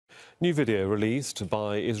New video released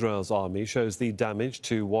by Israel's army shows the damage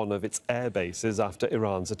to one of its air bases after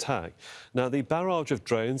Iran's attack. Now, the barrage of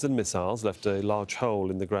drones and missiles left a large hole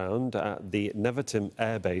in the ground at the Nevatim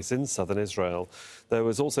airbase in southern Israel. There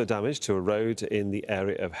was also damage to a road in the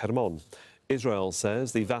area of Hermon. Israel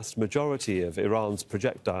says the vast majority of Iran's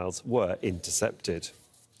projectiles were intercepted.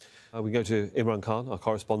 We go to Imran Khan, our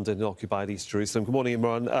correspondent in occupied East Jerusalem. Good morning,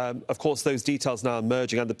 Imran. Of course, those details now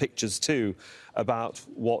emerging, and the pictures too, about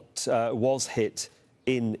what was hit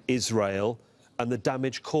in Israel and the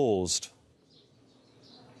damage caused.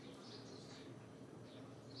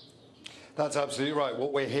 That's absolutely right.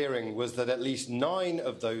 What we're hearing was that at least 9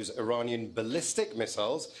 of those Iranian ballistic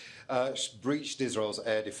missiles breached Israel's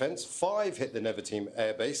air defense. 5 hit the Nevatim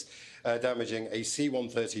airbase, damaging a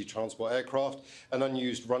C-130 transport aircraft, an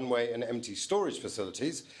unused runway and empty storage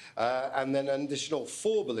facilities. And then an additional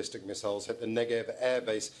 4 ballistic missiles hit the Negev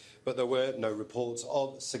airbase, but there were no reports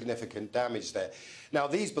of significant damage there. Now,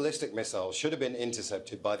 these ballistic missiles should have been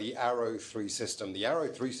intercepted by the Arrow 3 system. The Arrow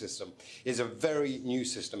 3 system is a very new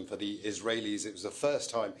system for the Israelis. It was the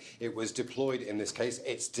first time it was deployed in this case.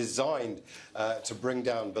 It's designed to bring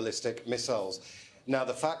down ballistic missiles. Now,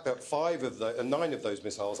 the fact that 9 of those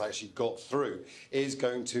missiles actually got through is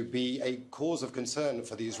going to be a cause of concern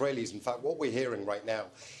for the Israelis. In fact, what we're hearing right now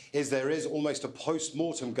is there is almost a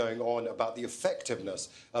post-mortem going on about the effectiveness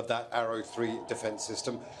of that Arrow 3 defense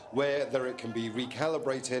system, whether it can be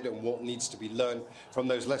recalibrated and what needs to be learned from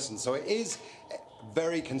those lessons. So it is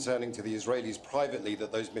very concerning to the Israelis privately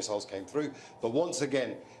that those missiles came through. But once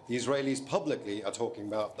again, the Israelis publicly are talking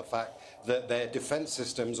about the fact that their defense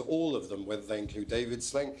systems, all of them, whether they include David's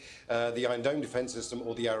Sling, the Iron Dome defense system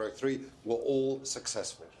or the Arrow 3, were all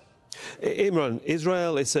successful. Imran,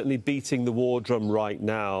 Israel is certainly beating the war drum right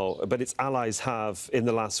now, but its allies have, in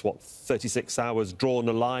the last, 36 hours, drawn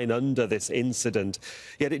a line under this incident.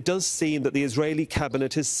 Yet it does seem that the Israeli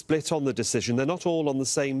cabinet is split on the decision. They're not all on the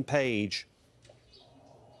same page.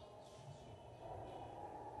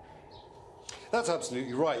 That's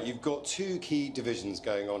absolutely right. You've got 2 key divisions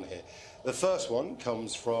going on here. The first one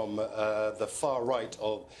comes from the far right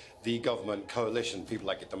of the government coalition, people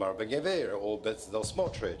like Itamar Ben-Gvir or Bezalel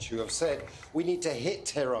Smotrich, who have said we need to hit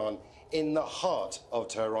Tehran in the heart of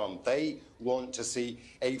Tehran. They want to see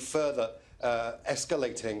a further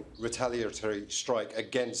escalating retaliatory strike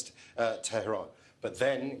against Tehran. But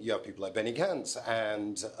then you have people like Benny Gantz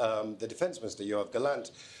and the defense minister, Yoav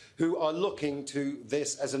Gallant, who are looking to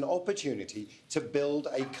this as an opportunity to build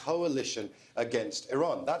a coalition against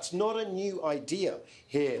Iran. That's not a new idea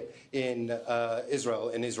here in Israel,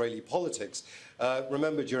 in Israeli politics.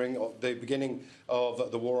 Remember, during the beginning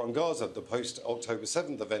of the war on Gaza, the post-October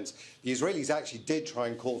 7th events, the Israelis actually did try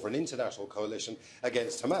and call for an international coalition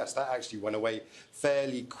against Hamas. That actually went away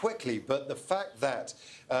fairly quickly. But the fact that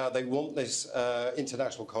they want this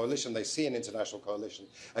international coalition, they see an international coalition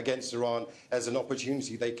against Iran as an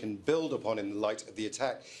opportunity they can build upon in the light of the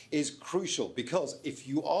attack is crucial, because if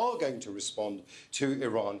you are going to respond to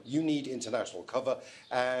Iran, you need international cover,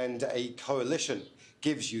 and a coalition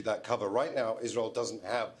gives you that cover. Right now, Israel doesn't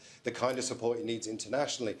have the kind of support it needs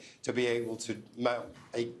internationally to be able to mount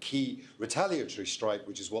a key retaliatory strike,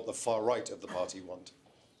 which is what the far right of the party want.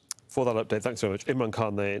 For that update, thanks very much. Imran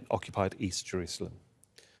Khan there in occupied East Jerusalem.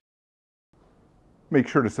 Make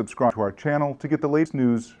sure to subscribe to our channel to get the latest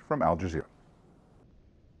news from Al Jazeera.